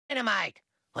Dynamite.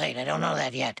 Wait, I don't know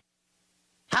that yet.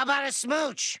 How about a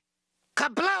smooch?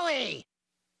 Kablooey!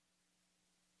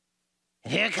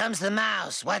 Here comes the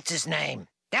mouse. What's his name?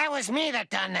 That was me that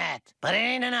done that. But it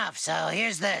ain't enough, so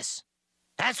here's this.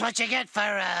 That's what you get for,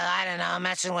 I don't know,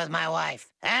 messing with my wife.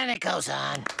 And it goes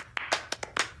on.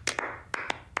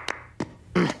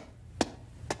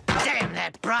 Damn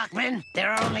that, Brockman.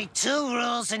 There are only 2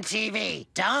 rules in TV.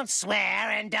 Don't swear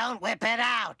and don't whip it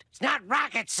out. It's not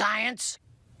rocket science.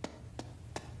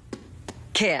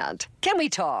 Can't. Can we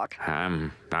talk?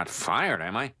 I'm not fired,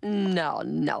 am I?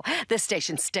 No. This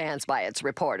station stands by its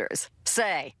reporters.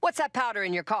 Say, what's that powder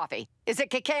in your coffee? Is it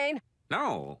cocaine?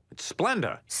 No, it's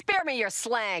Splenda. Spare me your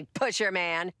slang, pusher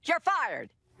man. You're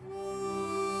fired.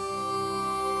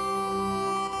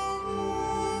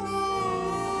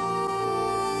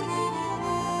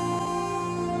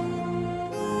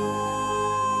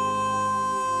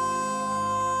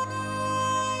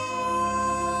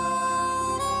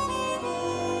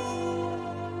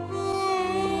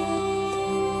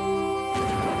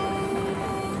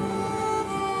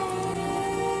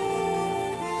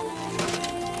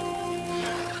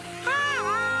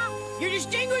 Your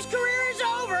distinguished career is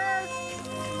over!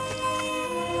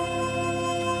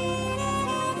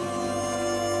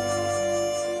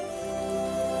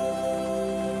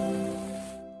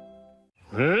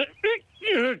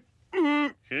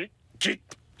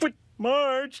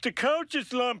 Marge, the couch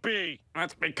is lumpy.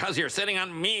 That's because you're sitting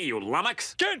on me, you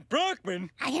lummox. Kent Brockman!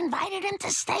 I invited him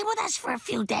to stay with us for a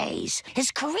few days.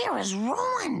 His career is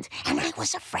ruined, and I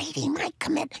was afraid he might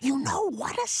commit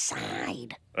you-know-what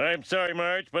aside. I'm sorry,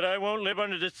 Marge, but I won't live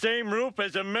under the same roof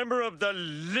as a member of the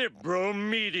liberal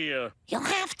media. You'll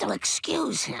have to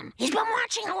excuse him. He's been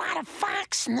watching a lot of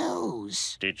Fox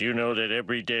News. Did you know that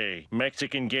every day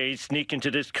Mexican gays sneak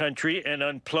into this country and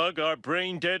unplug our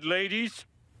brain-dead ladies?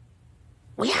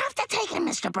 We have to take him,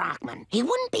 Mr. Brockman. He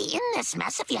wouldn't be in this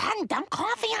mess if you hadn't dumped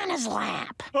coffee on his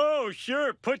lap. Oh,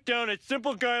 sure. Put down a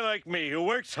simple guy like me who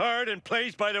works hard and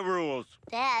plays by the rules.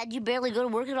 Dad, you barely go to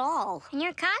work at all. And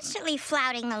you're constantly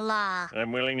flouting the law.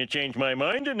 I'm willing to change my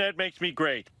mind, and that makes me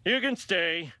great. You can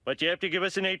stay, but you have to give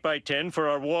us an 8x10 for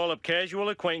our wall of casual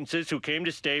acquaintances who came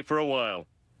to stay for a while.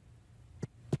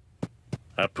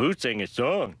 Apu sang a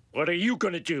song. What are you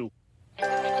gonna do?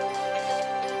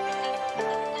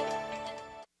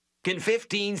 Can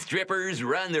 15 strippers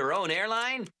run their own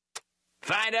airline?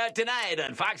 Find out tonight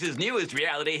on Fox's newest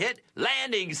reality hit,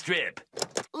 Landing Strip.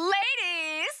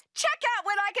 Ladies, check out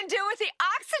what I can do with the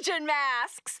oxygen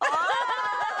masks.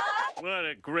 What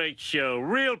a great show.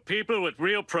 Real people with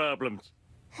real problems.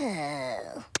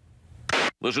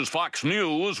 This is Fox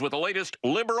News with the latest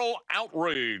liberal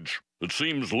outrage. It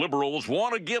seems liberals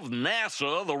want to give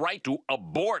NASA the right to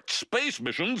abort space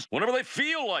missions whenever they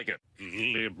feel like it.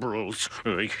 Liberals.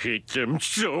 I hate them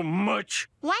so much.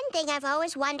 One thing I've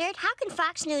always wondered, how can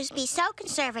Fox News be so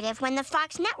conservative when the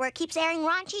Fox network keeps airing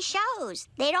raunchy shows?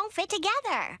 They don't fit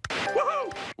together.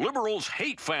 Woohoo! Liberals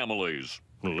hate families.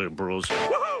 Liberals.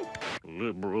 Woohoo!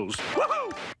 Liberals.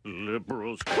 Woohoo!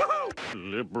 Liberals.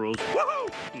 Woohoo! Liberals.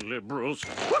 Woohoo! Liberals.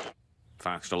 Woohoo!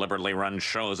 Fox deliberately runs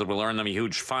shows that will earn them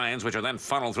huge fines, which are then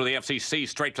funneled through the FCC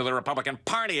straight to the Republican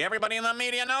Party. Everybody in the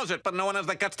media knows it, but no one has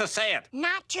the guts to say it.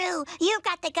 Not true. You've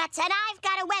got the guts and I've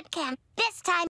got a webcam. This time...